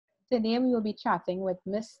Today we will be chatting with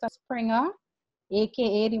Mr. Springer,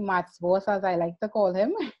 aka the Maths Boss, as I like to call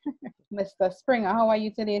him. Mr. Springer, how are you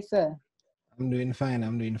today, sir? I'm doing fine.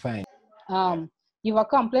 I'm doing fine. You've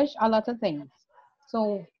accomplished a lot of things.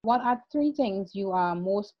 So what are 3 things you are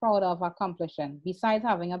most proud of accomplishing besides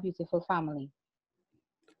having a beautiful family?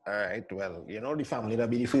 All right. Well, the family that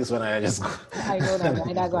be the first one I just go. I know that,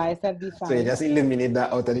 right? That's why I said So you besides. just eliminate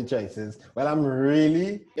that out of the choices. Well, I'm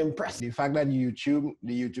really impressed. The fact that the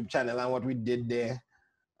YouTube channel and what we did there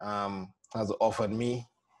has offered me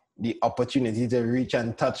the opportunity to reach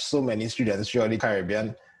and touch so many students throughout the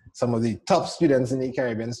Caribbean. Some of the top students in the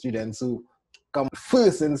Caribbean, students who come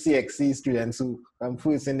first in CXC, students who come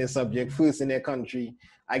first in their subject, first in their country.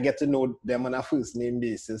 I get to know them on a first name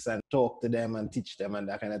basis and talk to them and teach them and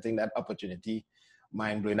that kind of thing. That opportunity,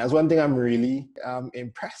 mind blowing. That's one thing I'm really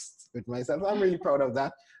impressed with myself. I'm really proud of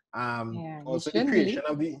that. Also, the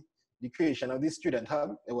creation of the student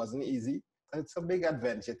hub. It wasn't easy. It's a big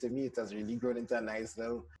adventure to me. It has really grown into a nice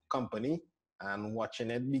little company, and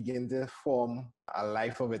watching it begin to form a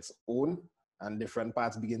life of its own and different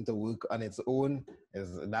parts begin to work on its own,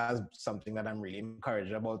 that's something that I'm really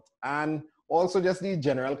encouraged about. And also just the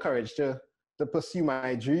general courage to pursue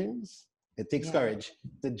my dreams. It takes courage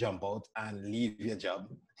to jump out and leave your job,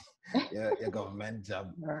 your government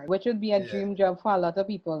job. Right. Which would be a dream job for a lot of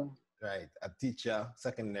people. Right. A teacher,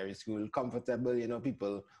 secondary school, comfortable,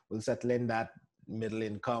 people will settle in that middle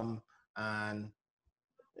income and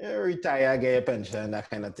retire, get a pension,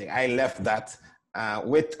 that kind of thing. I left that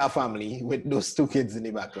with a family, with those 2 kids in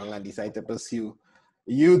the background, and decided to pursue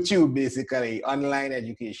YouTube, basically, online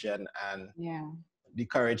education, and the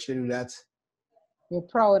courage to do that. You're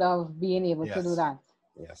proud of being able to do that.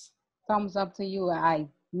 Yes. Thumbs up to you. I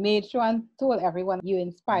made sure and told everyone you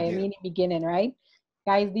inspired me in the beginning, right?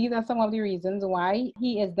 Guys, these are some of the reasons why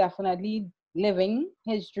he is definitely living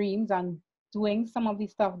his dreams and doing some of the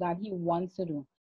stuff that he wants to do.